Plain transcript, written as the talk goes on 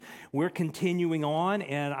we're continuing on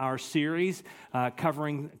in our series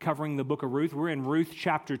covering the book of Ruth. We're in Ruth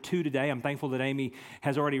chapter 2 today. I'm thankful that Amy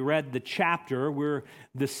has already read the chapter.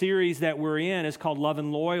 The series that we're in is called Love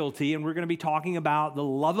and Loyalty, and we're going to be talking about the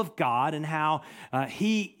love of God and how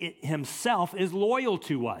He Himself is loyal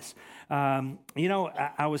to us.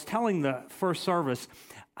 I was telling the first service,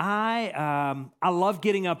 I love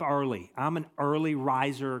getting up early. I'm an early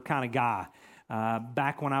riser kind of guy.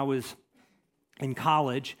 Back when I was in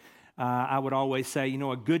college, I would always say,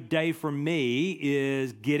 a good day for me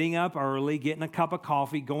is getting up early, getting a cup of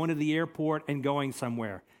coffee, going to the airport, and going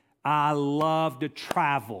somewhere. I love to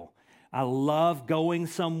travel. I love going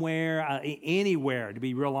somewhere, anywhere, to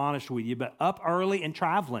be real honest with you, but up early and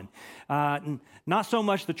traveling. Not so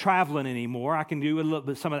much the traveling anymore. I can do a little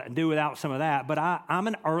bit do without some of that, but I'm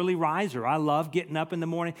an early riser. I love getting up in the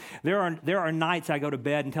morning. There are nights I go to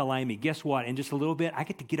bed and tell Amy, guess what? In just a little bit, I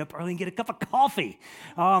get to get up early and get a cup of coffee.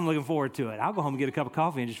 Oh, I'm looking forward to it. I'll go home and get a cup of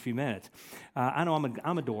coffee in just a few minutes. I know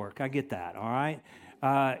I'm a dork. I get that, all right?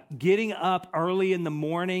 Getting up early in the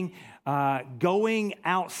morning, going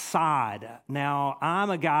outside. Now, I'm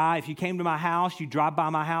a guy, if you came to my house, you drive by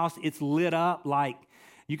my house, it's lit up like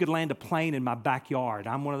you could land a plane in my backyard.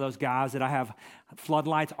 I'm one of those guys that I have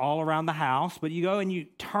floodlights all around the house, but you go and you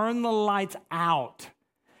turn the lights out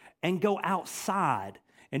and go outside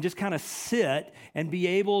and just kind of sit and be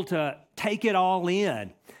able to take it all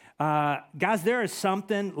in. Guys, there is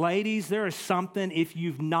something, ladies, there is something, if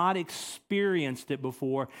you've not experienced it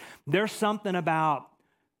before, there's something about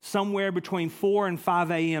somewhere between 4 and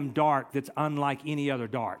 5 a.m. dark that's unlike any other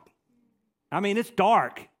dark. I mean, it's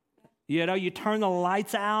dark. You turn the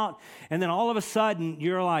lights out, and then all of a sudden,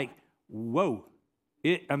 you're like, whoa.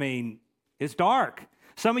 It's dark.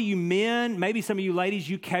 Some of you men, maybe some of you ladies,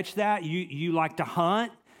 you catch that. You like to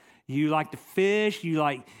hunt. You like to fish.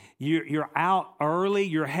 You're out early.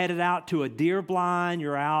 You're headed out to a deer blind.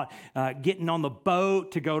 You're out getting on the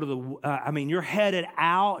boat to go to you're headed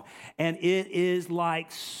out, and it is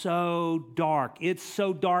like so dark. It's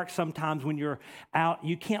so dark sometimes when you're out.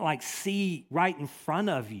 You can't see right in front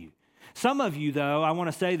of you. Some of you, though, I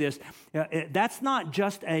want to say this, that's not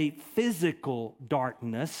just a physical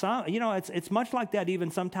darkness. It's much like that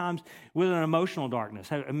even sometimes with an emotional darkness.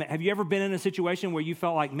 Have you ever been in a situation where you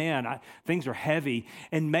felt like, man, things are heavy,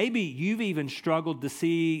 and maybe you've even struggled to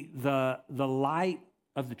see the light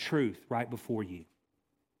of the truth right before you?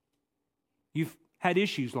 You've had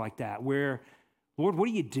issues like that where, Lord, what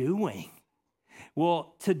are you doing?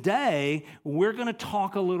 Well, today, we're going to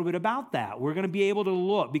talk a little bit about that. We're going to be able to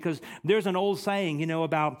look, because there's an old saying,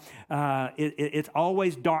 about it's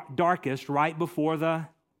always darkest right before the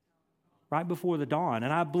dawn.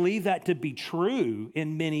 And I believe that to be true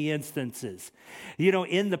in many instances.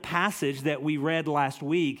 In the passage that we read last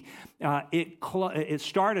week, it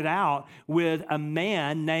started out with a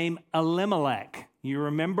man named Elimelech. You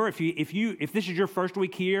remember, if this is your first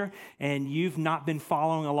week here and you've not been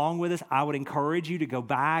following along with us, I would encourage you to go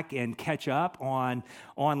back and catch up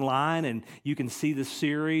online, and you can see the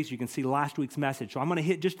series. You can see last week's message. So I'm going to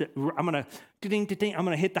hit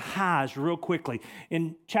the highs real quickly.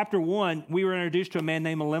 In chapter 1, we were introduced to a man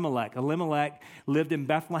named Elimelech. Elimelech lived in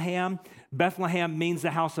Bethlehem. Bethlehem means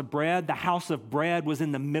the house of bread. The house of bread was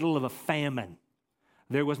in the middle of a famine.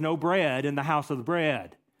 There was no bread in the house of the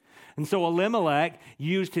bread. And so Elimelech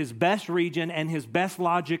used his best reason and his best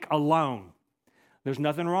logic alone. There's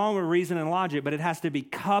nothing wrong with reason and logic, but it has to be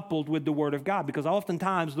coupled with the Word of God, because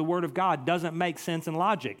oftentimes the Word of God doesn't make sense in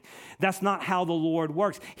logic. That's not how the Lord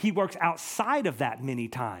works. He works outside of that many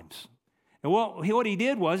times. And what he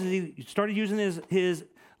did was he started using his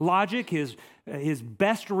logic, his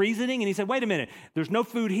best reasoning, and he said, wait a minute, there's no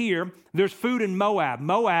food here. There's food in Moab.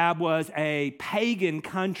 Moab was a pagan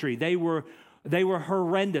country. They were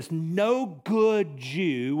horrendous. No good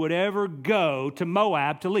Jew would ever go to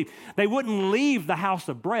Moab to leave. They wouldn't leave the house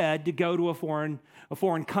of bread to go to a foreign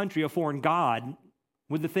country, a foreign god,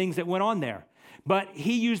 with the things that went on there. But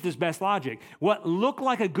he used his best logic. What looked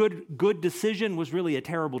like a good decision was really a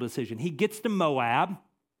terrible decision. He gets to Moab.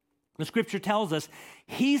 The scripture tells us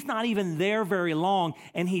he's not even there very long,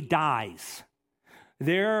 and he dies.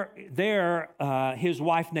 His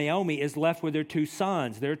wife Naomi is left with their 2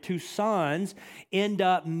 sons. Their 2 sons end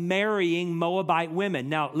up marrying Moabite women.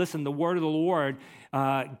 Now, listen, the word of the Lord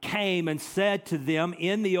came and said to them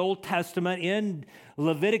in the Old Testament, in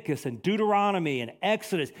Leviticus and Deuteronomy and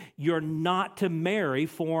Exodus, you're not to marry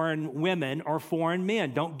foreign women or foreign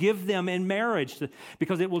men. Don't give them in marriage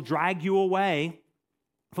because it will drag you away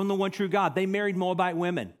from the one true God. They married Moabite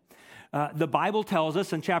women. The Bible tells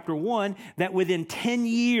us in chapter 1 that within 10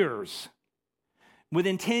 years,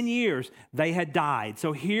 Within 10 years, they had died.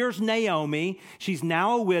 So here's Naomi. She's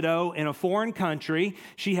now a widow in a foreign country.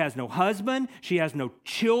 She has no husband. She has no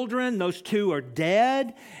children. Those two are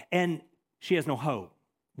dead. And she has no hope.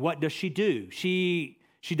 What does she do? She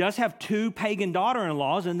does have two pagan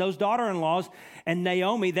daughter-in-laws, and those daughter-in-laws and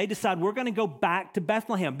Naomi, they decide we're going to go back to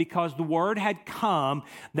Bethlehem because the word had come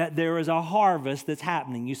that there is a harvest that's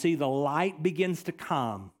happening. You see, the light begins to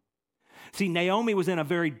come. See, Naomi was in a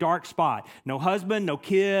very dark spot. No husband, no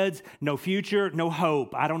kids, no future, no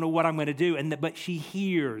hope. I don't know what I'm going to do. But she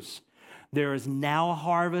hears there is now a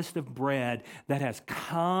harvest of bread that has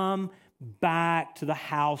come back to the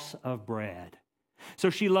house of bread.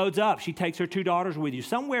 So she loads up. She takes her two daughters with you.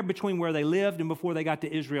 Somewhere between where they lived and before they got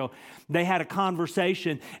to Israel, they had a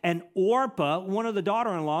conversation. And Orpah, one of the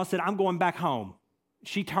daughter-in-laws, said, I'm going back home.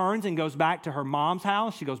 She turns and goes back to her mom's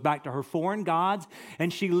house. She goes back to her foreign gods,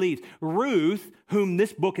 and she leaves. Ruth, whom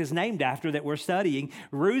this book is named after that we're studying,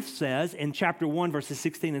 Ruth says in chapter 1, verses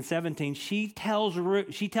 16 and 17, she tells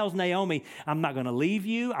Naomi, I'm not going to leave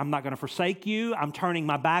you. I'm not going to forsake you. I'm turning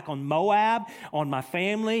my back on Moab, on my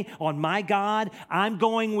family, on my God. I'm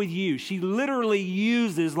going with you. She literally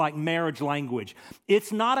uses like marriage language.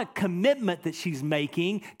 It's not a commitment that she's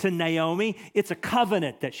making to Naomi. It's a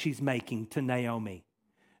covenant that she's making to Naomi.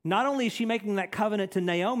 Not only is she making that covenant to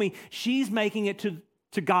Naomi, she's making it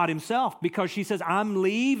to God himself because she says, I'm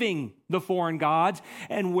leaving the foreign gods,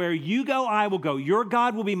 and where you go, I will go. Your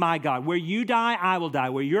God will be my God. Where you die, I will die.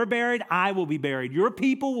 Where you're buried, I will be buried. Your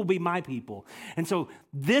people will be my people. And so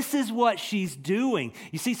this is what she's doing.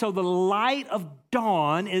 You see, so the light of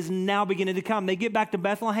dawn is now beginning to come. They get back to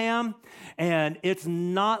Bethlehem, and it's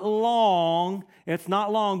not long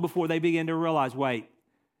before they begin to realize, wait,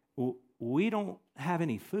 we don't have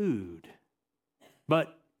any food.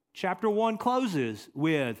 But chapter 1 closes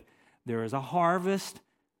with, there is a harvest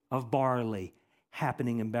of barley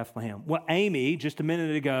happening in Bethlehem. Well, Amy, just a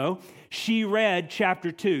minute ago, she read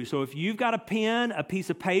chapter 2. So if you've got a pen, a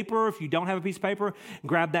piece of paper, if you don't have a piece of paper,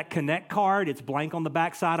 grab that Connect card. It's blank on the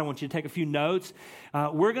backside. I want you to take a few notes.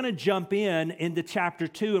 We're going to jump into chapter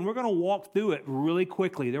 2, and we're going to walk through it really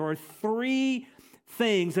quickly. There are three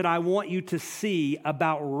things that I want you to see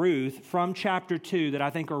about Ruth from chapter 2 that I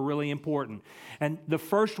think are really important. And the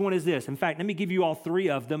first one is this. In fact, let me give you all three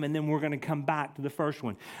of them, and then we're going to come back to the first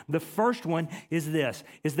one. The first one is this,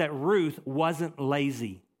 is that Ruth wasn't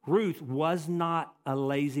lazy. Ruth was not a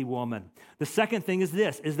lazy woman. The second thing is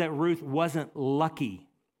this, is that Ruth wasn't lucky.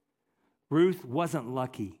 Ruth wasn't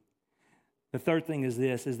lucky. The third thing is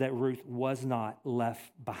this, is that Ruth was not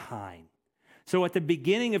left behind. So at the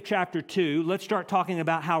beginning of chapter 2, let's start talking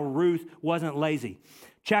about how Ruth wasn't lazy.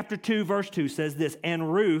 Chapter 2, verse 2 says this,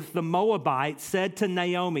 and Ruth the Moabite said to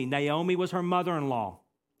Naomi, Naomi was her mother-in-law.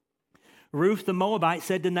 Ruth the Moabite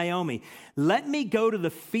said to Naomi, let me go to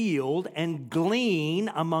the field and glean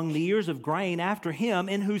among the ears of grain after him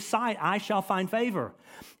in whose sight I shall find favor.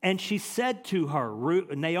 And she said to her,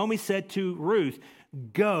 Naomi said to Ruth,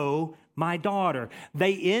 go, my daughter.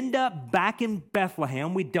 They end up back in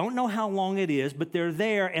Bethlehem. We don't know how long it is, but they're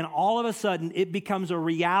there, and all of a sudden it becomes a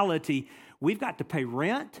reality. We've got to pay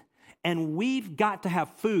rent, and we've got to have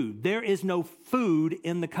food. There is no food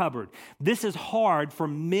in the cupboard. This is hard for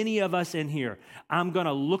many of us in here. I'm going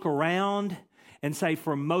to look around and say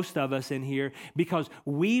for most of us in here, because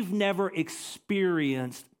we've never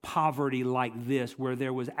experienced poverty like this, where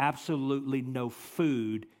there was absolutely no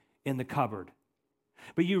food in the cupboard.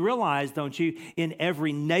 But you realize, don't you, in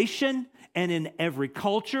every nation and in every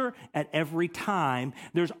culture, at every time,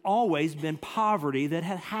 there's always been poverty that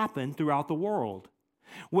had happened throughout the world.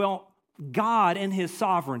 Well, God in his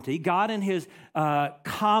sovereignty, God in his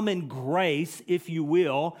common grace, if you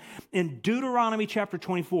will, in Deuteronomy chapter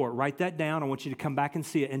 24, write that down. I want you to come back and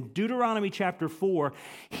see it. In Deuteronomy chapter 4,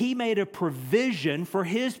 he made a provision for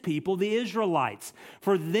his people, the Israelites,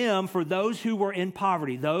 for them, for those who were in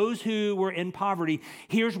poverty. Those who were in poverty,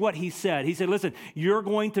 here's what he said. He said, listen, you're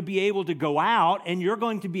going to be able to go out and you're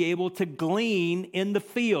going to be able to glean in the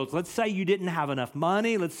fields. Let's say you didn't have enough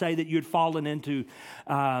money. Let's say that you'd fallen into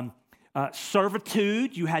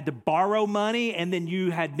servitude, you had to borrow money, and then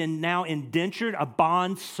you had been now indentured, a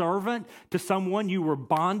bond servant to someone. You were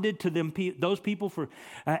bonded to them, those people for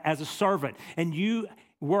as a servant, and you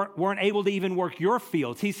weren't able to even work your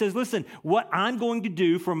fields. He says, listen, what I'm going to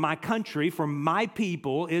do for my country, for my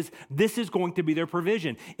people, is this is going to be their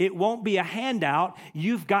provision. It won't be a handout.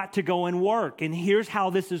 You've got to go and work. And here's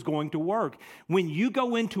how this is going to work. When you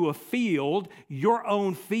go into a field, your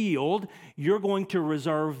own field, you're going to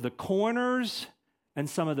reserve the corners and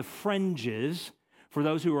some of the fringes for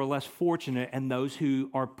those who are less fortunate and those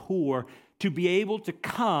who are poor to be able to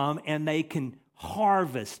come and they can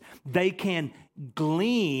harvest. They can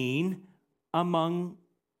glean among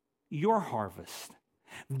your harvest.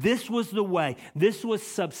 This was the way. This was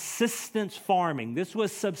subsistence farming. This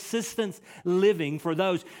was subsistence living for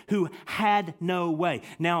those who had no way.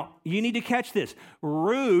 Now, you need to catch this.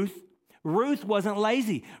 Ruth wasn't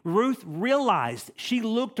lazy. Ruth realized, she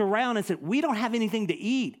looked around and said, we don't have anything to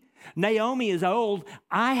eat. Naomi is old.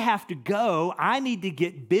 I have to go. I need to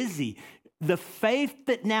get busy. The faith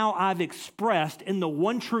that now I've expressed in the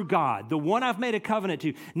one true God, the one I've made a covenant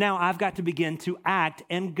to, now I've got to begin to act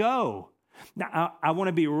and go. Now, I want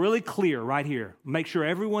to be really clear right here. Make sure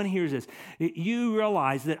everyone hears this. You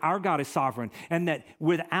realize that our God is sovereign and that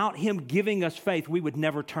without Him giving us faith, we would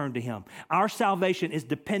never turn to Him. Our salvation is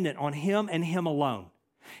dependent on Him and Him alone.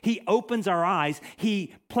 He opens our eyes,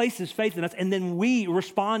 He places faith in us, and then we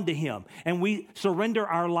respond to Him and we surrender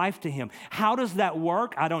our life to Him. How does that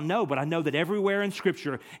work? I don't know, but I know that everywhere in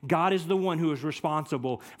Scripture, God is the one who is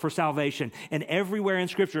responsible for salvation. And everywhere in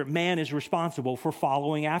Scripture, man is responsible for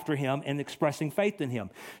following after Him and expressing faith in Him.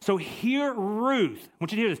 So here Ruth, I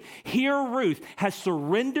want you to hear this, here Ruth has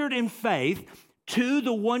surrendered in faith to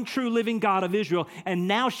the one true living God of Israel, and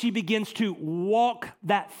now she begins to walk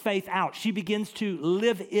that faith out. She begins to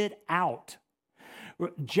live it out.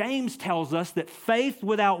 James tells us that faith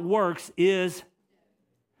without works is,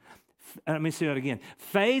 let me say that again.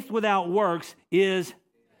 Faith without works is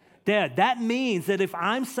dead. That means that if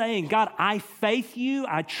I'm saying, God, I faith you,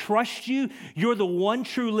 I trust you, you're the one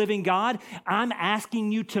true living God, I'm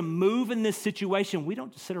asking you to move in this situation. We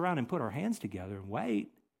don't just sit around and put our hands together and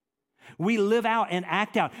wait. We live out and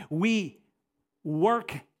act out. We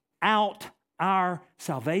work out our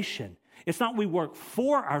salvation. It's not we work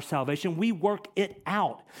for our salvation, we work it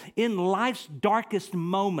out. In life's darkest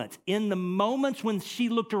moments, in the moments when she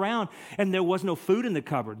looked around and there was no food in the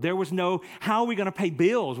cupboard, there was no, how are we going to pay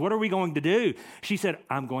bills? What are we going to do? She said,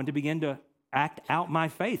 I'm going to begin to act out my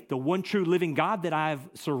faith. The one true living God that I've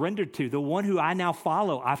surrendered to, the one who I now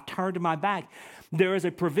follow, I've turned my back. There is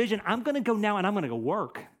a provision. I'm going to go now and I'm going to go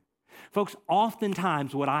work. Folks,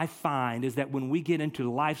 oftentimes what I find is that when we get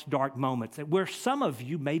into life's dark moments, where some of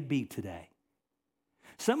you may be today,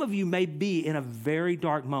 some of you may be in a very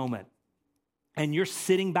dark moment, and you're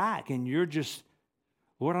sitting back and you're just,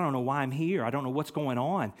 Lord, I don't know why I'm here. I don't know what's going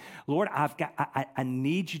on. Lord, I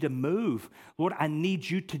need you to move. Lord, I need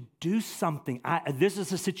you to do something. This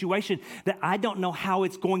is a situation that I don't know how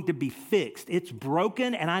it's going to be fixed. It's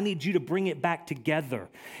broken, and I need you to bring it back together.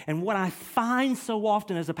 And what I find so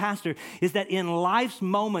often as a pastor is that in life's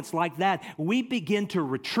moments like that, we begin to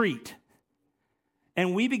retreat,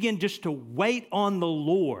 and we begin just to wait on the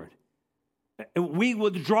Lord. We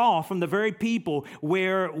withdraw from the very people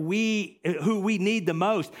who we need the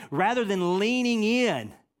most, rather than leaning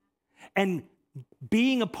in and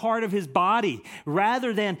being a part of His body,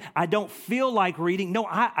 rather than I don't feel like reading. No,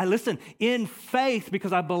 I listen in faith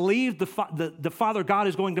because I believe the Father God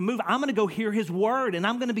is going to move. I'm going to go hear His word, and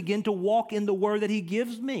I'm going to begin to walk in the word that He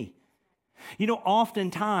gives me. You know,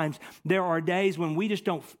 oftentimes there are days when we just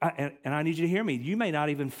don't, and I need you to hear me, you may not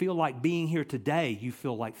even feel like being here today. You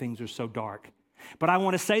feel like things are so dark. But I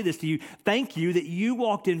want to say this to you. Thank you that you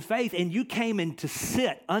walked in faith and you came in to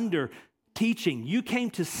sit under teaching. You came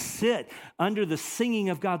to sit under the singing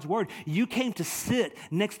of God's word. You came to sit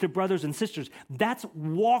next to brothers and sisters. That's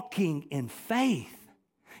walking in faith.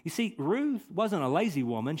 You see, Ruth wasn't a lazy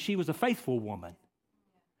woman. She was a faithful woman.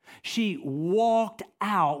 She walked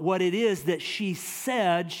out what it is that she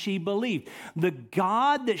said she believed. The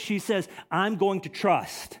God that she says, I'm going to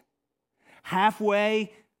trust.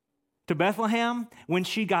 Halfway to Bethlehem, when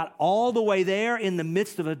she got all the way there in the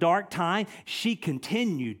midst of a dark time, she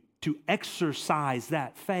continued to exercise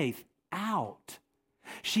that faith out.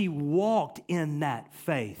 She walked in that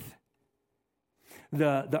faith.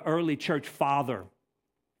 The early church father,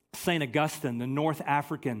 St. Augustine, the North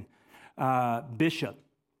African bishop,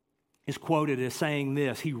 is quoted as saying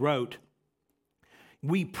this. He wrote,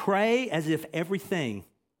 "We pray as if everything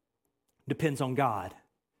depends on God,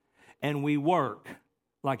 and we work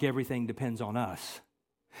like everything depends on us."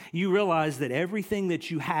 You realize that everything that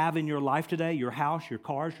you have in your life today, your house, your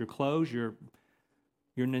cars, your clothes, your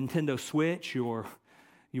Nintendo Switch, your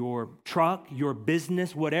truck, your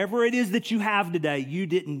business, whatever it is that you have today, you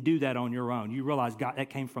didn't do that on your own. You realize God, that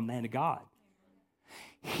came from the hand of God.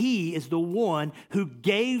 He is the one who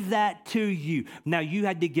gave that to you. Now, you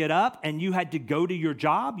had to get up and you had to go to your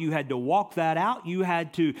job. You had to walk that out. You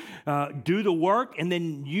had to do the work, and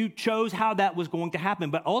then you chose how that was going to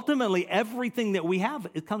happen. But ultimately, everything that we have,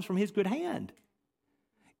 it comes from His good hand.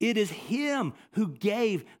 It is Him who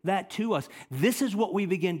gave that to us. This is what we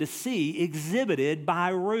begin to see exhibited by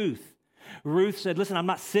Ruth. Ruth said, listen, I'm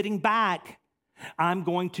not sitting back. I'm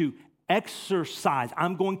going to exercise.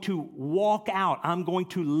 I'm going to walk out. I'm going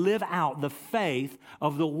to live out the faith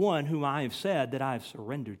of the one whom I have said that I have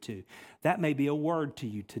surrendered to. That may be a word to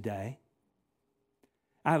you today.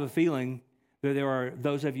 I have a feeling that there are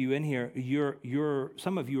those of you in here,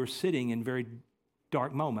 some of you are sitting in a very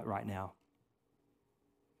dark moment right now.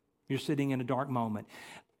 You're sitting in a dark moment.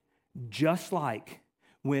 Just like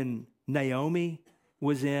when Naomi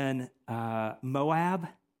was in Moab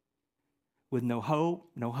with no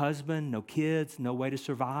hope, no husband, no kids, no way to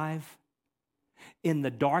survive. In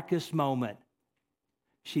the darkest moment,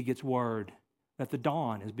 she gets word that the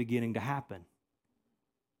dawn is beginning to happen.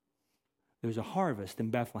 There's a harvest in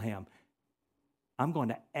Bethlehem. I'm going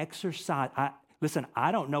to exercise. Listen,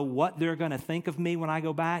 I don't know what they're going to think of me when I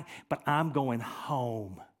go back, but I'm going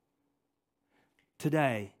home.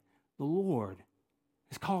 Today, the Lord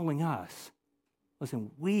is calling us.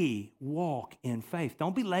 Listen, we walk in faith.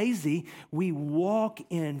 Don't be lazy. We walk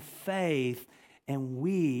in faith, and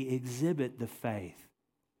we exhibit the faith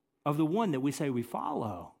of the one that we say we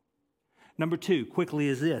follow. Number two, quickly,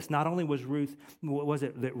 is this. Not only was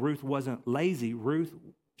it that Ruth wasn't lazy,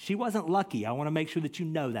 she wasn't lucky. I want to make sure that you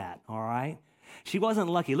know that, all right? She wasn't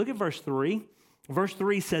lucky. Look at verse 3. Verse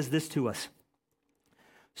 3 says this to us.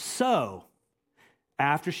 So,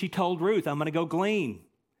 after she told Ruth, I'm going to go glean.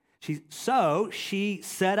 She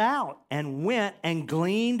set out and went and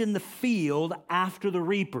gleaned in the field after the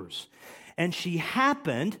reapers. And she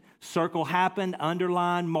happened, circle happened,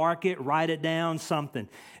 underline, mark it, write it down, something.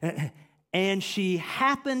 And she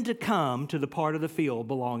happened to come to the part of the field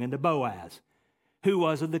belonging to Boaz, who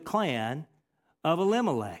was of the clan of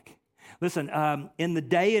Elimelech. Listen, in the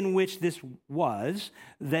day in which this was,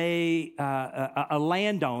 a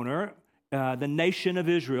landowner, the nation of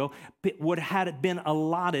Israel, had been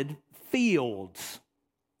allotted fields,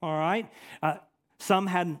 all right? Some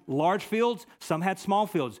had large fields, some had small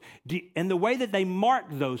fields. And the way that they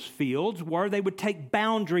marked those fields were they would take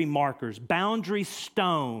boundary markers, boundary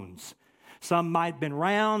stones. Some might have been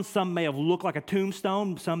round, some may have looked like a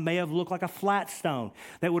tombstone, some may have looked like a flat stone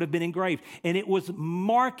that would have been engraved. And it was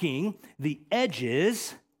marking the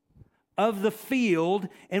edges of the field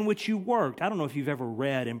in which you worked. I don't know if you've ever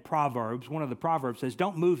read in Proverbs, one of the Proverbs says,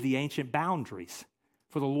 don't move the ancient boundaries,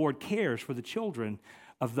 for the Lord cares for the children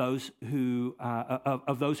of those who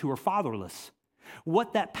are fatherless.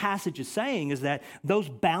 What that passage is saying is that those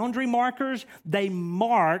boundary markers, they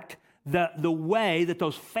marked the way that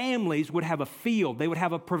those families would have a field. They would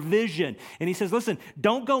have a provision. And he says, listen,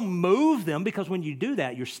 don't go move them, because when you do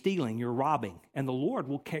that, you're stealing, you're robbing, and the Lord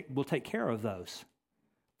will take care of those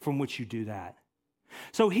from which you do that.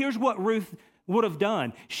 So here's what Ruth would have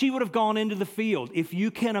done. She would have gone into the field. If you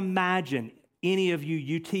can imagine, any of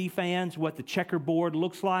you UT fans, what the checkerboard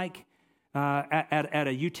looks like at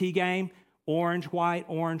a UT game, orange,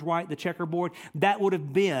 white, the checkerboard, that would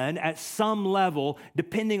have been at some level,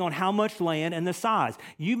 depending on how much land and the size.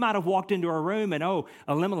 You might have walked into a room and,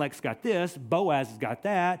 Elimelech's got this, Boaz has got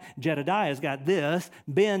that, Jedediah's got this,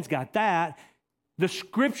 Ben's got that. The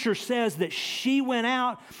scripture says that she went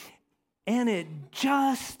out and it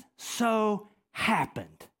just so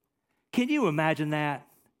happened. Can you imagine that?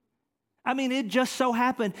 I mean, it just so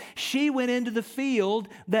happened she went into the field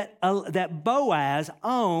that Boaz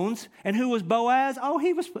owns. And who was Boaz? Oh,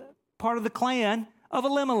 he was part of the clan of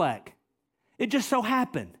Elimelech. It just so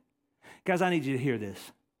happened. Guys, I need you to hear this.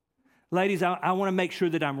 Ladies, I want to make sure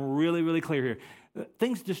that I'm really, really clear here.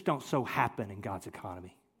 Things just don't so happen in God's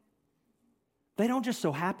economy. They don't just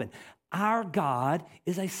so happen. Our God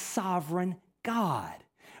is a sovereign God.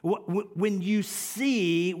 When you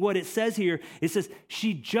see what it says here, it says,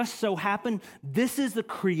 she just so happened. This is the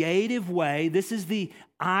creative way. This is the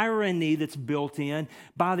irony that's built in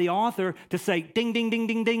by the author to say, ding, ding, ding,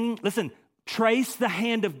 ding, ding. Listen, trace the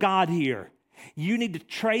hand of God here. You need to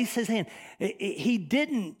trace his hand. She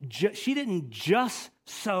didn't just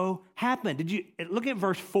so happen. Did you look at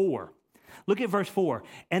verse 4? Look at verse 4.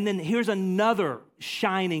 And then here's another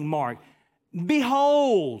shining mark.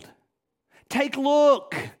 Behold, take a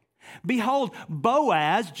look. Behold,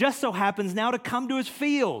 Boaz just so happens now to come to his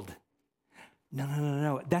field.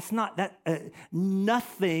 No. That's not that.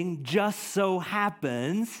 Nothing just so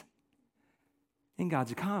happens in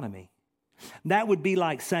God's economy. That would be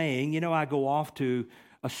like saying, I go off to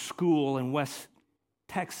a school in West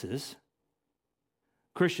Texas,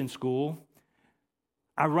 Christian school.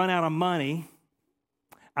 I run out of money.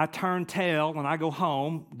 I turn tail and I go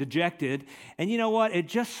home dejected. And you know what? It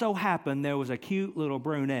just so happened there was a cute little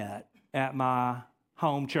brunette at my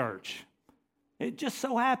home church. It just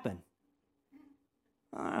so happened.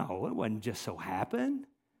 Oh, it wasn't just so happened.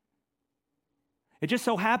 It just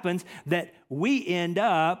so happens that we end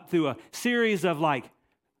up through a series of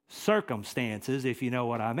circumstances, if you know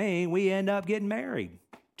what I mean, we end up getting married.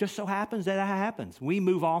 Just so happens that happens. We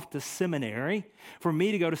move off to seminary, for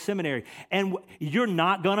me to go to seminary. And you're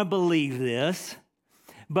not going to believe this,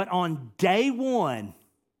 but on day one,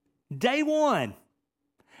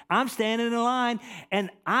 I'm standing in line and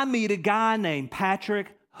I meet a guy named Patrick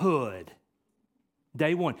Hood.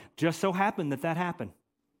 Day one. Just so happened that happened.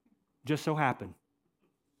 Just so happened.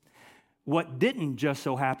 What didn't just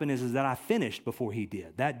so happen is that I finished before he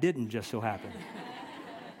did. That didn't just so happen.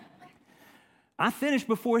 I finished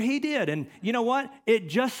before he did. And you know what? It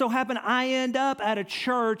just so happened I end up at a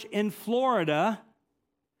church in Florida,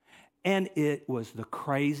 and it was the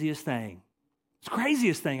craziest thing. It's the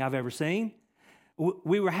craziest thing I've ever seen.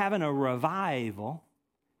 We were having a revival,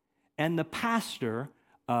 and the pastor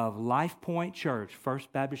of Life Point Church,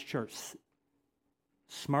 First Baptist Church,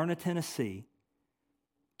 Smyrna, Tennessee,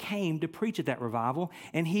 came to preach at that revival,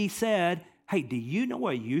 and he said, "Hey, do you know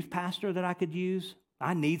a youth pastor that I could use?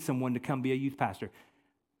 I need someone to come be a youth pastor."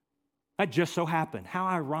 That just so happened. How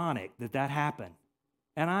ironic that happened.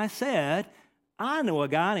 And I said, "I know a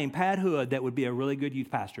guy named Pat Hood that would be a really good youth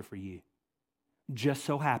pastor for you." Just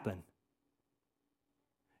so happened.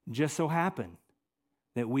 Just so happened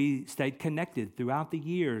that we stayed connected throughout the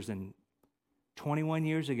years, and 21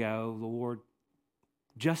 years ago, the Lord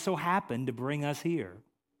just so happened to bring us here.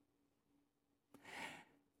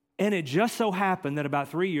 And it just so happened that about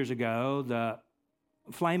 3 years ago, the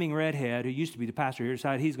flaming redhead who used to be the pastor here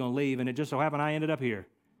decided he's going to leave, and it just so happened I ended up here.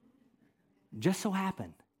 Just so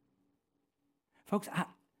happened. Folks,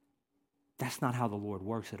 that's not how the Lord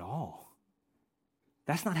works at all.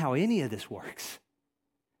 That's not how any of this works.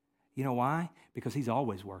 You know why? Because he's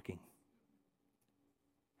always working.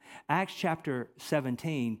 Acts chapter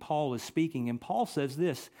 17, Paul is speaking, and Paul says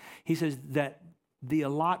this. He says that the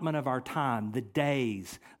allotment of our time, the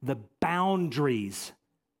days, the boundaries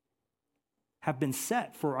have been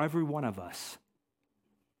set for every one of us.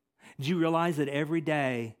 Do you realize that every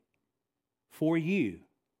day for you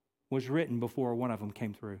was written before one of them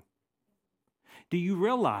came through? Do you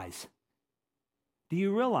realize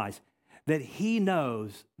that he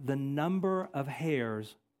knows the number of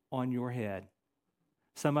hairs on your head?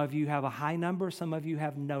 Some of you have a high number, some of you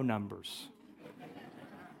have no numbers.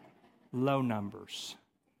 Low numbers.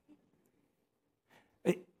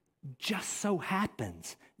 It just so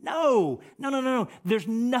happens. No. There's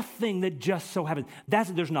nothing that just so happens.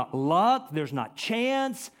 There's not luck, there's not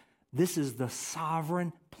chance. This is the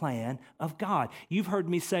sovereign plan of God. You've heard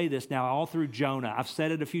me say this now all through Jonah. I've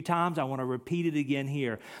said it a few times. I want to repeat it again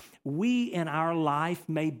here. We in our life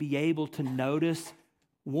may be able to notice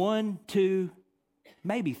 1, 2,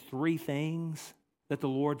 maybe 3 things that the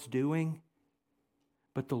Lord's doing,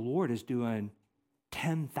 but the Lord is doing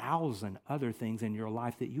 10,000 other things in your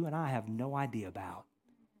life that you and I have no idea about.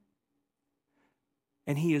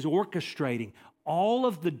 And he is orchestrating all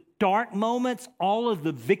of the dark moments, all of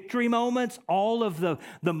the victory moments, all of the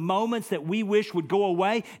moments that we wish would go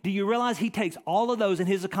away. Do you realize he takes all of those in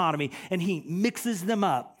his economy and he mixes them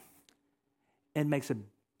up and makes a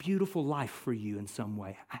beautiful life for you in some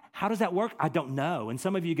way? How does that work? I don't know. And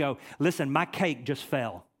some of you go, "Listen, my cake just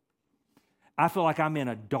fell. I feel like I'm in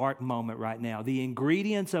a dark moment right now. The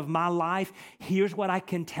ingredients of my life, here's what I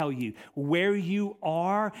can tell you. Where you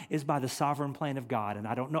are is by the sovereign plan of God. And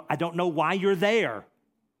I don't know why you're there.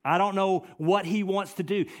 I don't know what he wants to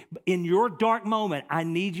do. In your dark moment, I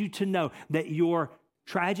need you to know that your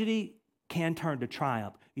tragedy can turn to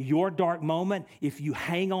triumph. Your dark moment, if you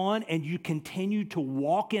hang on and you continue to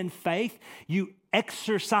walk in faith, you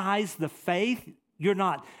exercise the faith. You're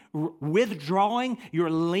not withdrawing,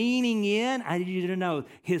 you're leaning in. I need you to know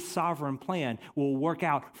his sovereign plan will work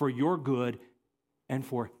out for your good and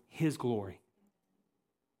for his glory.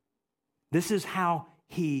 This is how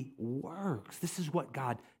he works. This is what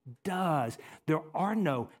God does. There are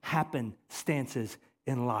no happenstances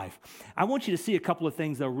in life. I want you to see a couple of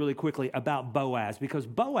things, though, really quickly about Boaz, because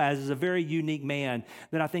Boaz is a very unique man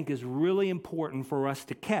that I think is really important for us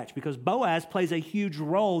to catch, because Boaz plays a huge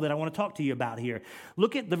role that I want to talk to you about here.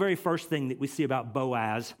 Look at the very first thing that we see about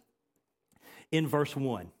Boaz in verse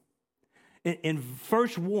 1. In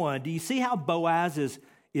verse 1, do you see how Boaz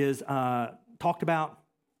is talked about?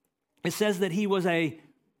 It says that he was a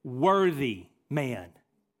worthy man.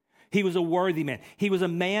 He was a worthy man. He was a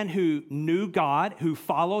man who knew God, who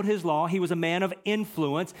followed his law. He was a man of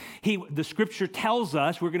influence. The scripture tells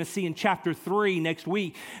us, we're going to see in chapter 3 next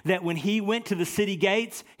week, that when he went to the city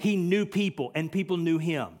gates, he knew people and people knew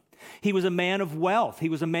him. He was a man of wealth. He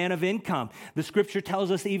was a man of income. The scripture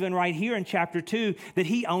tells us even right here in chapter 2 that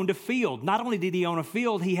he owned a field. Not only did he own a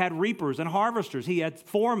field, he had reapers and harvesters. He had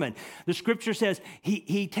foremen. The scripture says,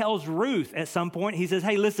 he tells Ruth at some point, he says,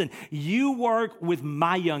 hey, listen, you work with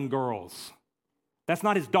my young girls. That's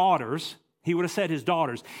not his daughters. He would have said his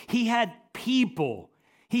daughters. He had people.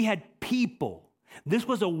 He had people. This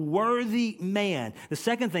was a worthy man. The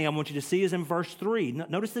second thing I want you to see is in verse 3.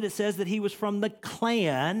 Notice that it says that he was from the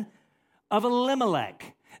clan of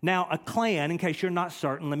Elimelech. Now, a clan, in case you're not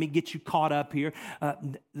certain, let me get you caught up here.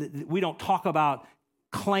 We don't talk about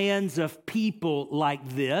clans of people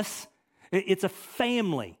like this. It's a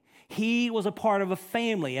family. He was a part of a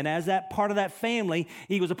family, and as that part of that family,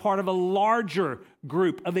 he was a part of a larger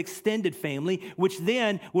group of extended family, which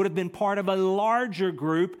then would have been part of a larger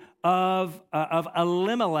group of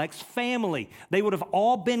Elimelech's family. They would have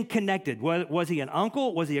all been connected. Was he an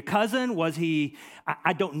uncle? Was he a cousin? Was he,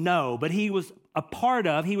 I don't know, but he was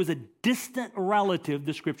he was a distant relative,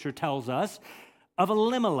 the scripture tells us, of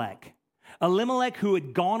Elimelech. Elimelech who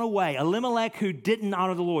had gone away, Elimelech who didn't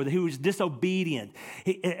honor the Lord, who was disobedient.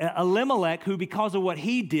 Elimelech who, because of what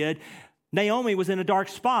he did, Naomi was in a dark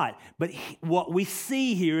spot. But what we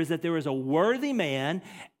see here is that there is a worthy man.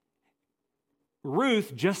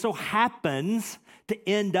 Ruth just so happens to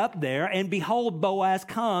end up there, and behold, Boaz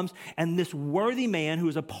comes, and this worthy man who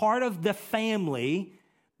is a part of the family,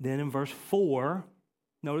 then in verse 4,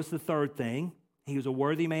 notice the third thing. He was a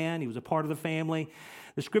worthy man. He was a part of the family.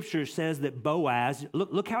 The scripture says that Boaz,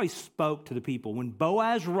 look how he spoke to the people. When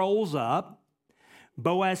Boaz rolls up,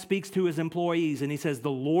 Boaz speaks to his employees and he says,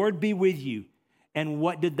 the Lord be with you. And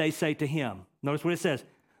what did they say to him? Notice what it says.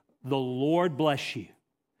 The Lord bless you.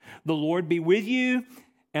 The Lord be with you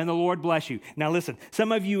and the Lord bless you. Now listen,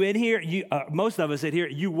 some of you in here, most of us in here,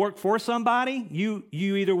 you work for somebody. You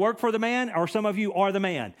either work for the man or some of you are the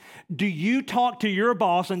man. Do you talk to your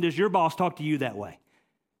boss and does your boss talk to you that way?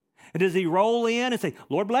 And does he roll in and say,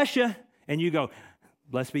 Lord bless you? And you go,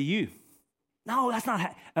 blessed be you. No, that's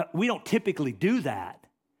not, we don't typically do that.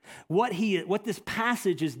 What this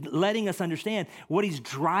passage is letting us understand, what he's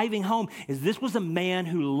driving home is this was a man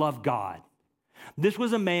who loved God. This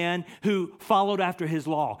was a man who followed after his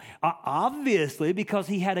law. Obviously, because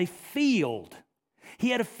he had a field.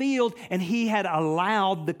 He had a field and he had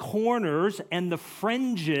allowed the corners and the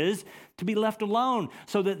fringes to be left alone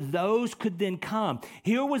so that those could then come.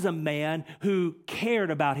 Here was a man who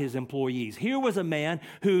cared about his employees. Here was a man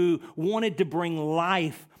who wanted to bring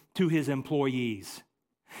life to his employees.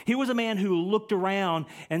 Here was a man who looked around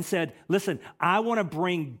and said, listen, I want to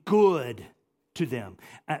bring good to them.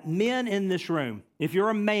 Men in this room, if you're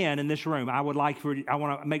a man in this room, I want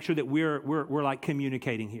to make sure that we're like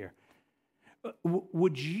communicating here.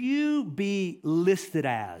 Would you be listed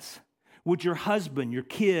as, would your husband, your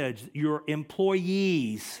kids, your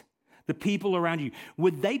employees, the people around you,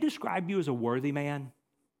 would they describe you as a worthy man?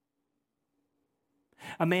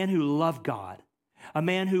 A man who loved God. A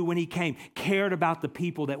man who, when he came, cared about the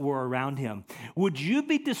people that were around him. Would you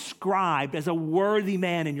be described as a worthy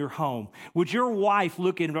man in your home? Would your wife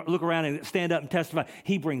look around and stand up and testify,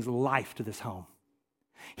 he brings life to this home?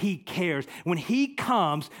 He cares. When he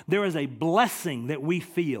comes, there is a blessing that we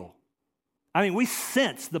feel. I mean, we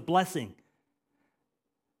sense the blessing.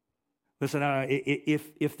 Listen,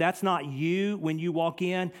 if that's not you when you walk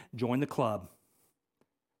in, join the club.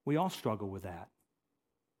 We all struggle with that.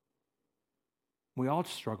 We all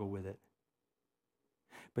struggle with it.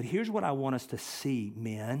 But here's what I want us to see,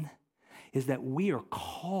 men, is that we are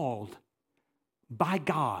called by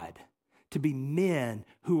God to be men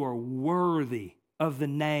who are worthy of the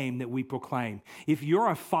name that we proclaim. If you're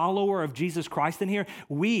a follower of Jesus Christ in here,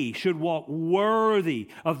 we should walk worthy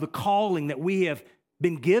of the calling that we have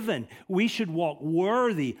been given. We should walk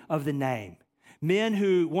worthy of the name. Men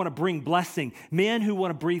who want to bring blessing, men who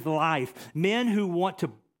want to breathe life, men who want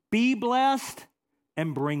to be blessed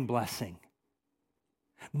and bring blessing.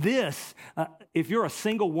 This, if you're a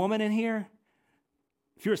single woman in here,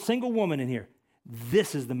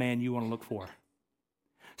 this is the man you want to look for.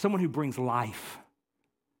 Someone who brings life.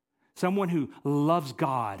 Someone who loves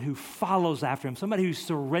God, who follows after him. Somebody who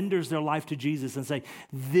surrenders their life to Jesus and say,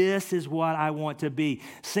 this is what I want to be.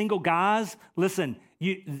 Single guys, listen,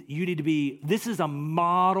 you need to be, this is a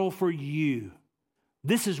model for you.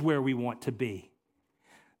 This is where we want to be.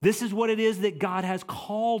 This is what it is that God has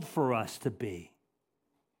called for us to be.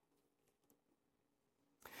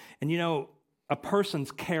 And you know, a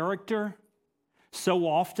person's character is so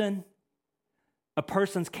often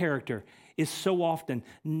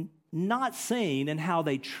not seen in how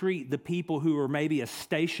they treat the people who are maybe a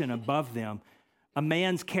station above them, A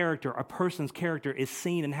man's character, a person's character is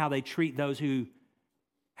seen in how they treat those who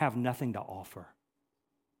have nothing to offer.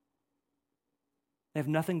 They have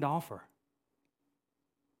nothing to offer.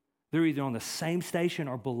 They're either on the same station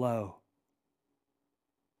or below.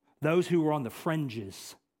 Those who are on the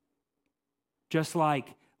fringes, just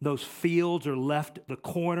like those fields are left, the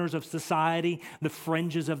corners of society, the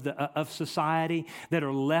fringes of society that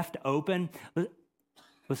are left open.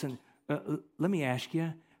 Listen, let me ask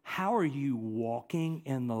you, how are you walking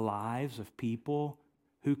in the lives of people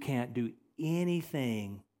who can't do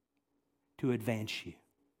anything to advance you?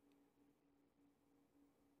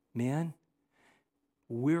 Men,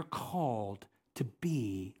 we're called to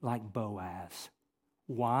be like Boaz.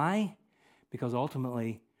 Why? Because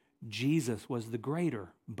ultimately, Jesus was the greater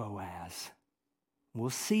Boaz. We'll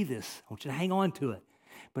see this. I want you to hang on to it.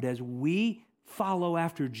 But as we follow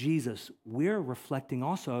after Jesus, we're reflecting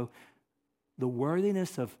also the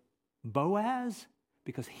worthiness of Boaz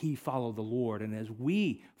because he followed the Lord. And as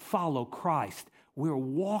we follow Christ, we're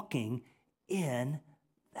walking in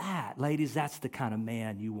that. Ladies, that's the kind of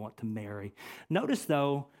man you want to marry. Notice,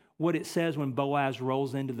 though, what it says when Boaz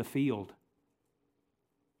rolls into the field.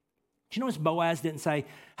 Do you notice Boaz didn't say,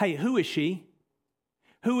 hey, who is she?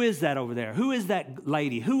 Who is that over there? Who is that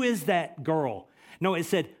lady? Who is that girl? No, it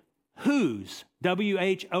said, whose?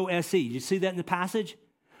 W-H-O-S-E. Did you see that in the passage?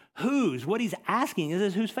 Whose? What he's asking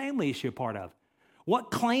is whose family is she a part of?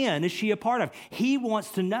 What clan is she a part of? He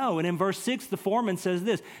wants to know. And in verse 6, the foreman says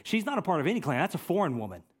this, she's not a part of any clan. That's a foreign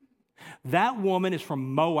woman. That woman is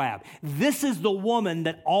from Moab. This is the woman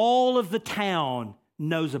that all of the town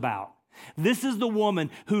knows about. This is the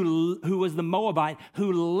woman who was the Moabite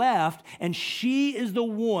who left, and she is the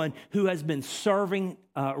one who has been serving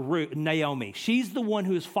Naomi. She's the one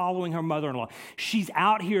who is following her mother-in-law. She's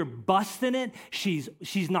out here busting it. She's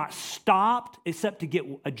not stopped except to get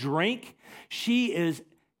a drink. She is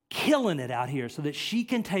killing it out here so that she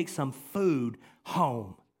can take some food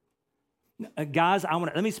home. Guys,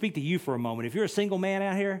 let me speak to you for a moment. If you're a single man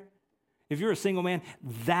out here,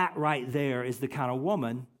 that right there is the kind of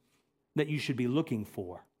woman that you should be looking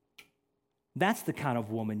for. That's the kind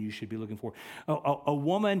of woman you should be looking for. A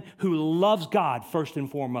woman who loves God first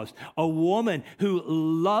and foremost. A woman who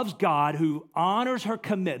loves God, who honors her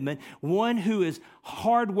commitment. One who is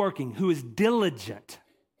hardworking, who is diligent.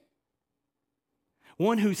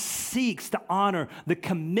 One who seeks to honor the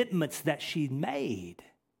commitments that she made.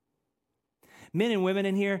 Men and women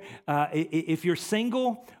in here, if you're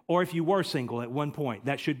single or if you were single at one point,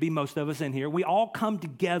 that should be most of us in here, we all come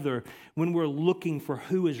together when we're looking for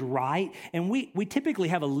who is right, and we typically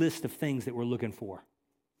have a list of things that we're looking for.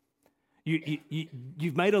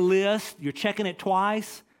 You've made a list, you're checking it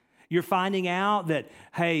twice, you're finding out that,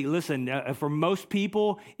 hey, listen, for most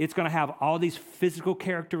people, it's going to have all these physical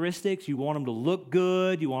characteristics. You want them to look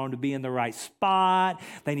good. You want them to be in the right spot.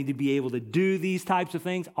 They need to be able to do these types of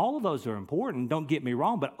things. All of those are important, don't get me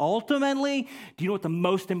wrong. But ultimately, do you know what the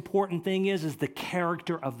most important thing is? Is the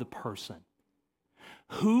character of the person.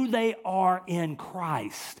 Who they are in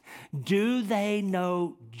Christ. Do they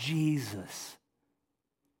know Jesus?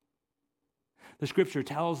 The scripture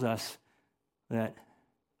tells us that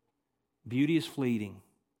beauty is fleeting.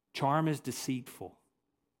 Charm is deceitful.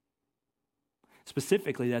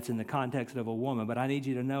 Specifically, that's in the context of a woman. But I need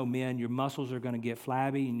you to know, men, your muscles are going to get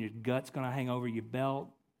flabby and your gut's going to hang over your belt.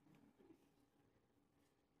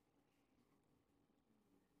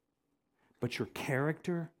 But your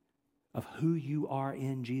character of who you are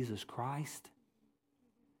in Jesus Christ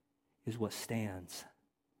is what stands.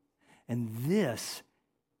 And this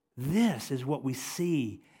is what we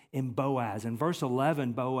see in Boaz. In verse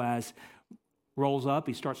 11, Boaz rolls up.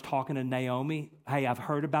 He starts talking to Naomi. Hey, I've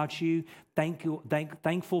heard about you.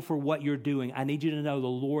 Thankful for what you're doing. I need you to know the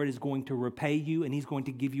Lord is going to repay you, and he's going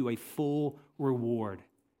to give you a full reward.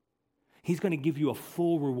 He's going to give you a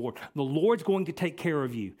full reward. The Lord's going to take care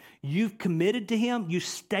of you. You've committed to him. You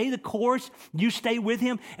stay the course. You stay with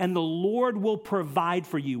him, and the Lord will provide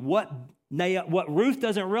for you. What Ruth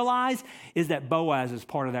doesn't realize is that Boaz is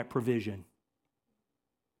part of that provision.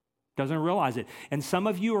 Doesn't realize it. And some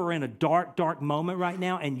of you are in a dark, dark moment right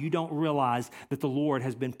now, and you don't realize that the Lord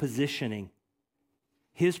has been positioning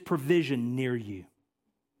his provision near you.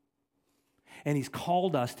 And he's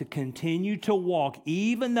called us to continue to walk,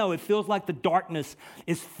 even though it feels like the darkness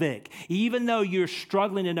is thick, even though you're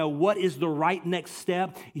struggling to know what is the right next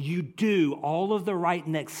step, you do all of the right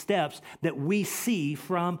next steps that we see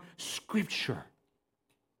from Scripture.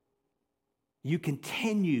 You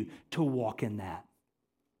continue to walk in that.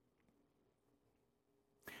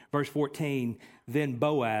 Verse 14, then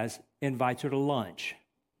Boaz invites her to lunch.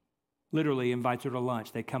 Literally invites her to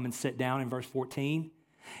lunch. They come and sit down in verse 14.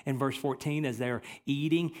 In verse 14, as they're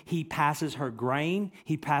eating, he passes her grain,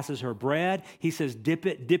 he passes her bread. He says,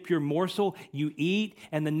 dip your morsel, you eat,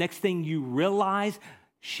 and the next thing you realize,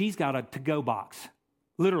 she's got a to-go box.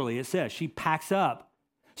 Literally, it says, she packs up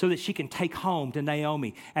so that she can take home to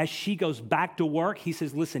Naomi. As she goes back to work, he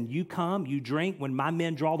says, listen, you come, you drink. When my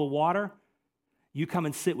men draw the water, you come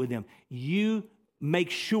and sit with them. You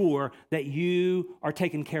make sure that you are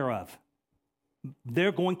taken care of.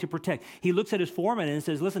 They're going to protect. He looks at his foreman and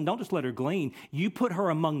says, listen, don't just let her glean. You put her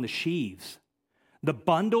among the sheaves. The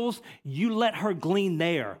bundles, you let her glean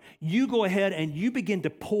there. You go ahead and you begin to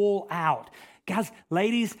pull out. Guys,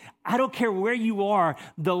 ladies, I don't care where you are,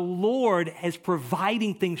 the Lord is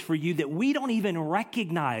providing things for you that we don't even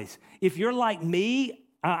recognize. If you're like me,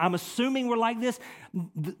 I'm assuming we're like this,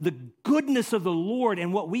 the goodness of the Lord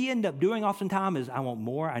and what we end up doing oftentimes is, I want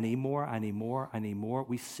more, I need more, I need more, I need more.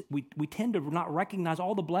 We tend to not recognize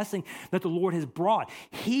all the blessing that the Lord has brought.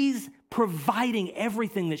 He's providing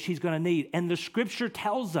everything that she's going to need. And the scripture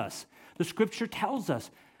tells us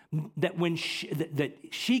that when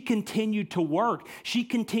she continued to work, she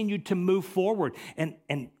continued to move forward. And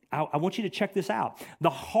I want you to check this out. The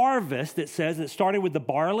harvest, it says, that started with the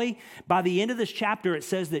barley. By the end of this chapter, it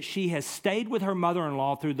says that she has stayed with her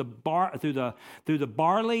mother-in-law through the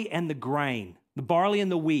barley and the grain, the barley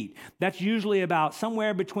and the wheat. That's usually about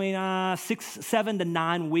somewhere between 7 to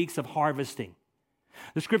 9 weeks of harvesting.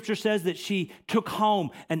 The scripture says that she took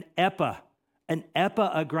home an ephah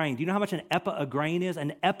of grain. Do you know how much an ephah of grain is?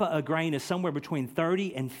 An ephah of grain is somewhere between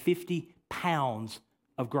 30 and 50 pounds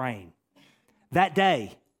of grain. That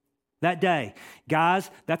day, guys,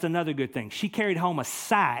 that's another good thing. She carried home a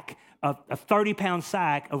 30-pound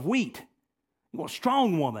sack of wheat. Well, a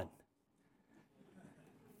strong woman.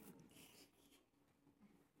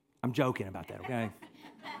 I'm joking about that, okay?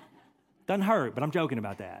 Doesn't hurt, but I'm joking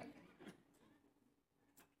about that.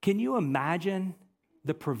 Can you imagine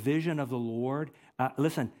the provision of the Lord?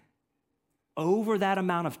 Listen, over that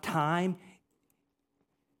amount of time,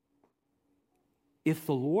 if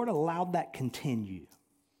the Lord allowed that continue,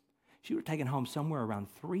 she would have taken home somewhere around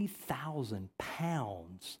 3,000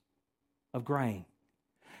 pounds of grain.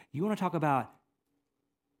 You want to talk about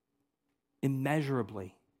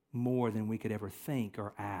immeasurably more than we could ever think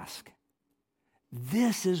or ask.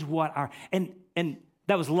 This is what and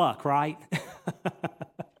that was luck, right?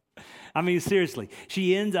 I mean, seriously.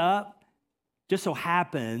 She ends up, just so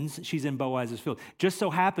happens, she's in Boaz's field. Just so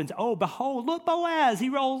happens, oh, behold, look, Boaz, he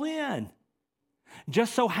rolls in.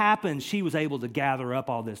 Just so happens she was able to gather up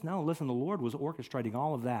all this. No, listen, the Lord was orchestrating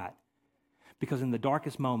all of that because in the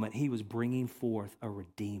darkest moment, he was bringing forth a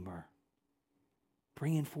redeemer.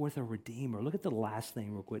 Bringing forth a redeemer. Look at the last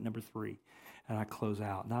thing real quick, number 3, and I close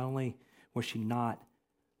out. Not only was she not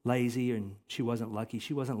lazy and she wasn't lucky,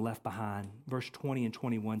 she wasn't left behind. Verse 20 and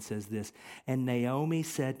 21 says this, and Naomi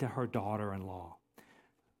said to her daughter-in-law,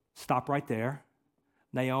 stop right there.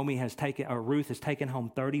 Ruth has taken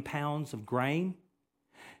home 30 pounds of grain.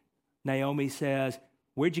 Naomi says,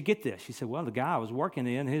 where'd you get this? She said, well, the guy I was working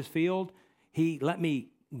in his field, he let me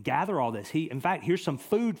gather all this. In fact, here's some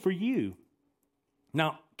food for you.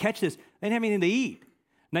 Now, catch this. They didn't have anything to eat.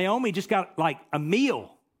 Naomi just got like a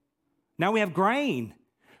meal. Now we have grain.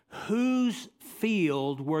 Whose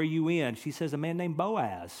field were you in? She says, a man named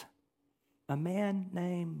Boaz. A man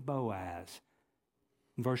named Boaz.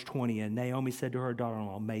 Verse 20, and Naomi said to her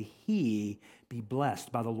daughter-in-law, may he be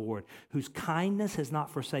blessed by the Lord, whose kindness has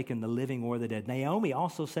not forsaken the living or the dead. Naomi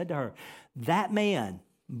also said to her, that man,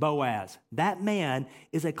 Boaz, that man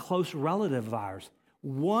is a close relative of ours,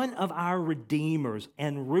 one of our redeemers.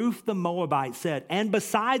 And Ruth the Moabite said, and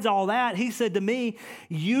besides all that, he said to me,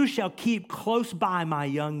 you shall keep close by my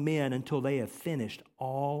young men until they have finished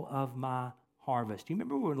all of my harvest. Do you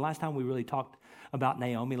remember when last time we really talked about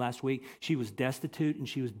Naomi last week? She was destitute and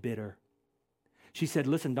she was bitter. She said,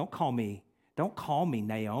 listen, don't call me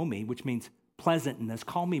Naomi, which means pleasantness.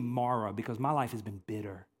 Call me Mara, because my life has been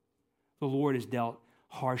bitter. The Lord has dealt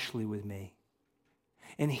harshly with me.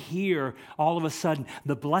 And here, all of a sudden,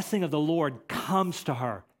 the blessing of the Lord comes to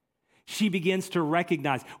her. She begins to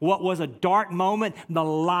recognize what was a dark moment, the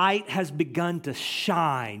light has begun to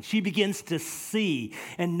shine. She begins to see,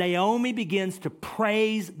 and Naomi begins to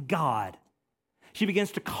praise God. She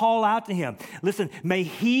begins to call out to him. Listen, may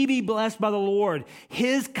he be blessed by the Lord.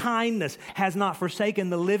 His kindness has not forsaken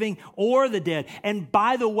the living or the dead. And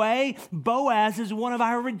by the way, Boaz is one of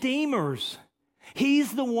our redeemers.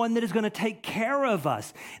 He's the one that is going to take care of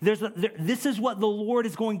us. This is what the Lord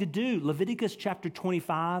is going to do. Leviticus chapter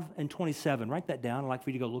 25 and 27. Write that down. I'd like for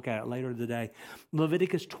you to go look at it later today.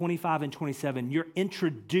 Leviticus 25 and 27. You're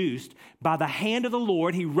introduced by the hand of the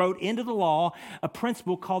Lord. He wrote into the law a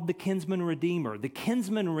principle called the kinsman redeemer. The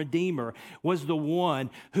kinsman redeemer was the one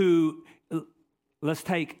who, let's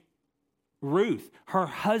take Ruth. Her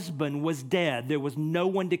husband was dead. There was no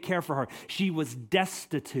one to care for her. She was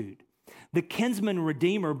destitute. The kinsman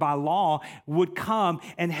redeemer by law would come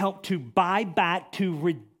and help to buy back, to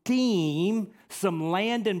redeem some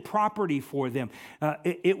land and property for them.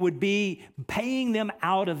 It would be paying them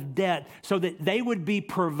out of debt so that they would be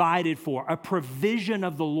provided for, a provision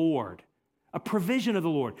of the Lord. A provision of the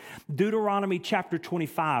Lord. Deuteronomy chapter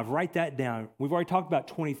 25, write that down. We've already talked about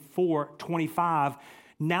 24, 25.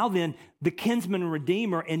 Now then, the kinsman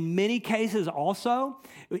redeemer, in many cases also,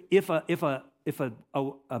 if a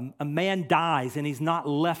man dies and he's not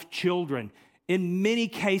left children, in many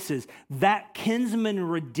cases, that kinsman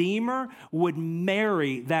redeemer would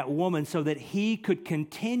marry that woman so that he could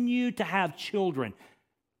continue to have children,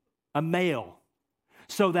 a male,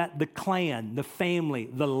 so that the clan, the family,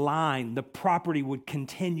 the line, the property would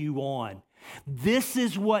continue on. This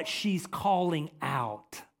is what she's calling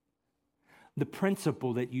out. The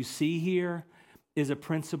principle that you see here is a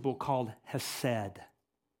principle called Hesed.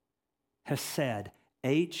 Hesed,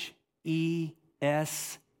 H-E-S-E-D.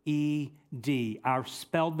 I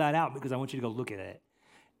spelled that out because I want you to go look at it.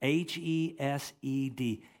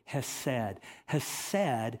 H-E-S-E-D, Hesed.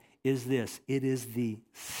 Hesed is this. It is the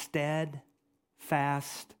steadfast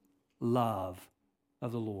love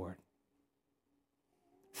of the Lord.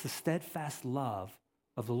 It's the steadfast love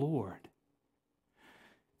of the Lord.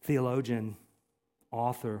 Theologian,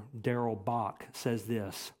 author Darrell Bock says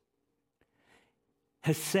this: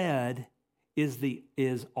 Hesed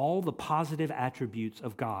is all the positive attributes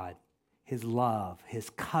of God. His love, His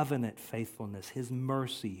covenant faithfulness, His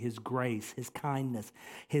mercy, His grace, His kindness,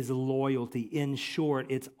 His loyalty. In short,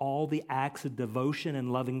 it's all the acts of devotion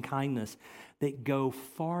and loving kindness that go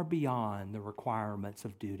far beyond the requirements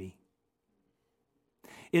of duty.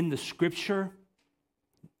 In the Scripture,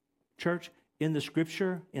 church, in the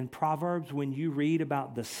Scripture, in Proverbs, when you read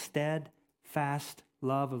about the steadfast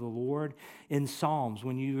love of the Lord, in Psalms,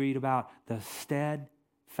 when you read about the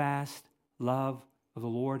steadfast love of the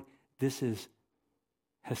Lord, this is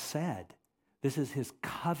Hesed. This is His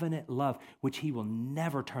covenant love, which He will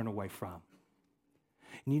never turn away from.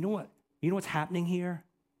 And you know what? You know what's happening here?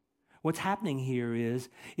 What's happening here is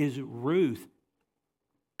Ruth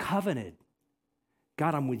covenanted.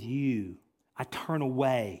 God, I'm with you. I turn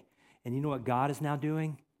away. And you know what God is now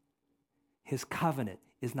doing? His covenant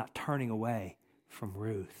is not turning away from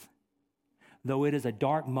Ruth. Though it is a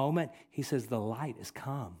dark moment, He says, the light has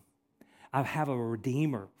come. I have a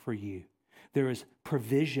redeemer for you. There is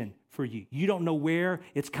provision for you. You don't know where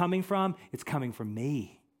it's coming from. It's coming from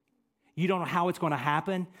me. You don't know how it's going to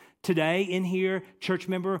happen. Today in here, church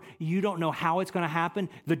member, you don't know how it's going to happen.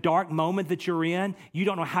 The dark moment that you're in, you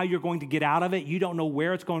don't know how you're going to get out of it. You don't know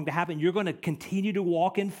where it's going to happen. You're going to continue to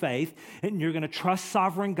walk in faith, and you're going to trust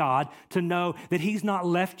sovereign God to know that He's not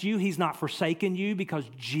left you. He's not forsaken you, because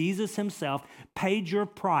Jesus Himself paid your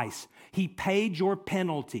price. He paid your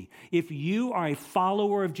penalty. If you are a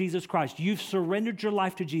follower of Jesus Christ, you've surrendered your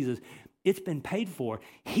life to Jesus, it's been paid for.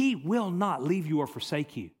 He will not leave you or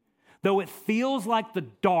forsake you. Though it feels like the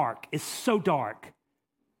dark is so dark,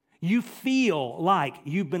 you feel like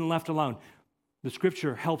you've been left alone. The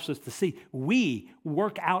Scripture helps us to see we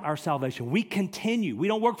work out our salvation. We continue. We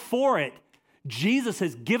don't work for it. Jesus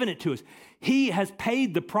has given it to us. He has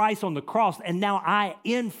paid the price on the cross, and now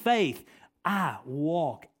in faith, I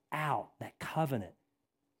walk out that covenant.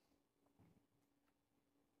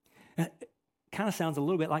 It kind of sounds a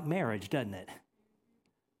little bit like marriage, doesn't it?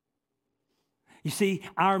 You see,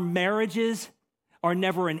 our marriages are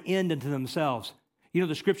never an end unto themselves. You know,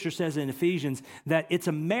 the Scripture says in Ephesians that it's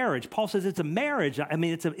a marriage. Paul says it's a marriage. I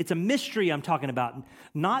mean, it's a mystery I'm talking about,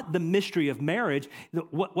 not the mystery of marriage.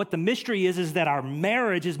 What the mystery is that our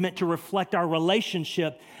marriage is meant to reflect our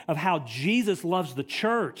relationship of how Jesus loves the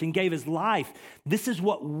church and gave His life. This is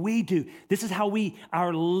what we do. This is how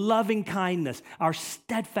our loving kindness, our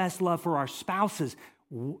steadfast love for our spouses,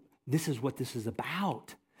 this is what this is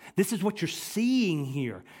about. This is what you're seeing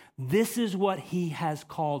here. This is what He has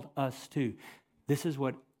called us to. This is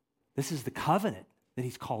the covenant that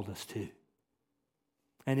He's called us to.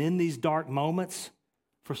 And in these dark moments,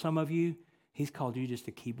 for some of you, He's called you just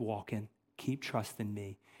to keep walking, keep trusting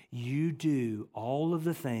me. You do all of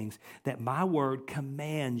the things that my word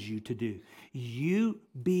commands you to do. You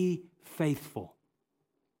be faithful.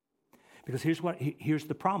 Because here's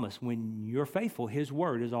the promise. When you're faithful, his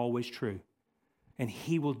word is always true. And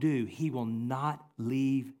he will not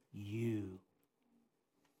leave you.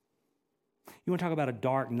 You want to talk about a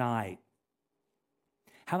dark night?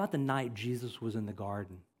 How about the night Jesus was in the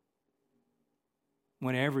garden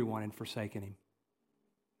when everyone had forsaken him?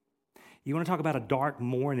 You want to talk about a dark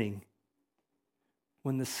morning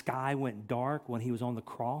when the sky went dark when he was on the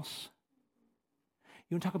cross?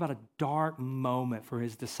 You want to talk about a dark moment for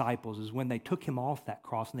his disciples is when they took him off that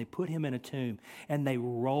cross and they put him in a tomb and they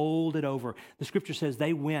rolled it over. The scripture says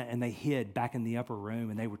they went and they hid back in the upper room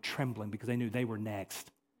and they were trembling because they knew they were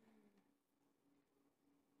next.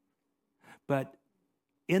 But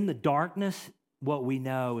in the darkness, what we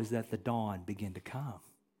know is that the dawn began to come.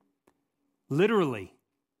 Literally,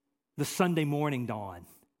 the Sunday morning dawn.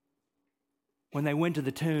 When they went to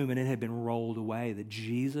the tomb and it had been rolled away, that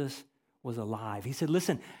Jesus was alive. He said,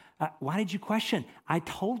 listen, why did you question? I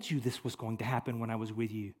told you this was going to happen when I was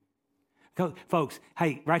with you. Folks,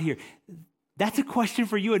 hey, right here, that's a question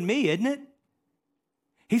for you and me, isn't it?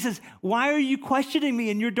 He says, why are you questioning me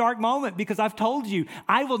in your dark moment? Because I've told you,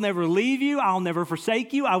 I will never leave you. I'll never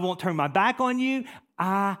forsake you. I won't turn my back on you.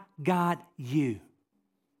 I got you.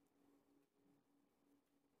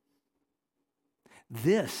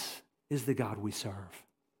 This is the God we serve.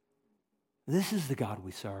 This is the God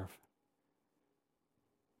we serve.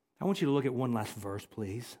 I want you to look at one last verse,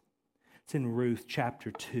 please. It's in Ruth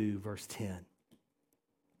chapter 2, verse 10.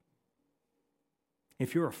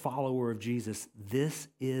 If you're a follower of Jesus, this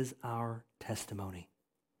is our testimony.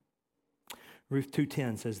 Ruth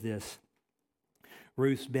 2:10 says this.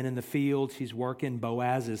 Ruth's been in the field. She's working.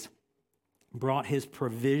 Boaz has brought his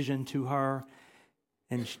provision to her.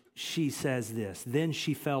 And she says this. Then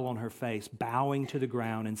she fell on her face, bowing to the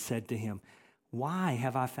ground, and said to him, why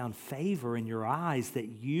have I found favor in your eyes that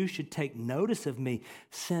you should take notice of me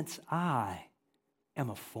since I am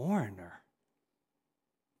a foreigner?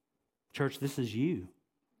 Church, this is you.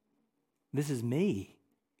 This is me.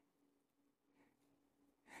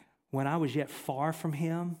 When I was yet far from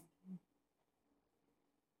him,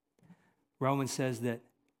 Romans says that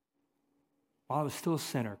while I was still a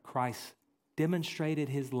sinner, Christ demonstrated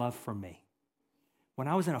his love for me. When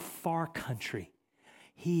I was in a far country,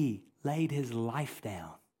 he laid his life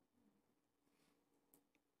down.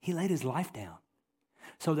 He laid his life down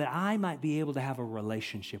so that I might be able to have a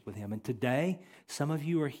relationship with him. And today, some of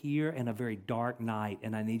you are here in a very dark night,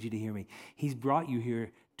 and I need you to hear me. He's brought you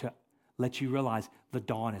here to let you realize the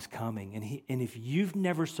dawn is coming. And if you've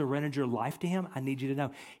never surrendered your life to him, I need you to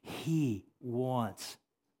know he wants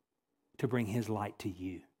to bring his light to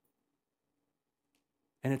you.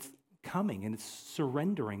 And it's coming, and it's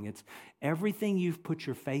surrendering. It's everything you've put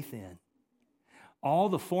your faith in. All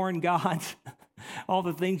the foreign gods, all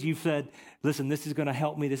the things you've said, listen, this is going to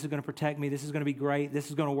help me, this is going to protect me, this is going to be great, this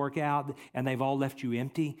is going to work out, and they've all left you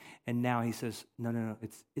empty. And now he says, no,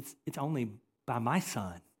 it's only by my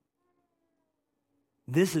son.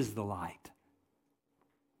 This is the light.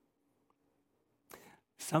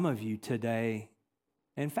 Some of you today,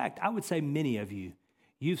 in fact, I would say many of you,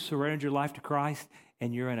 you've surrendered your life to Christ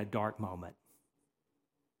and you're in a dark moment.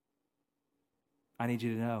 I need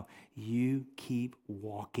you to know, you keep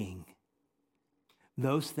walking.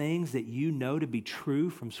 Those things that you know to be true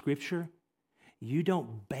from Scripture, you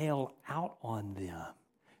don't bail out on them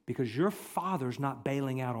because your Father's not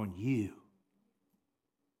bailing out on you.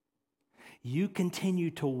 You continue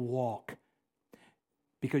to walk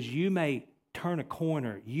because you may turn a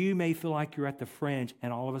corner. You may feel like you're at the fringe,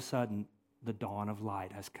 and all of a sudden, the dawn of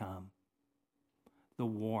light has come. The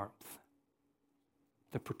warmth,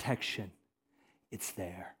 the protection, it's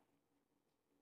there.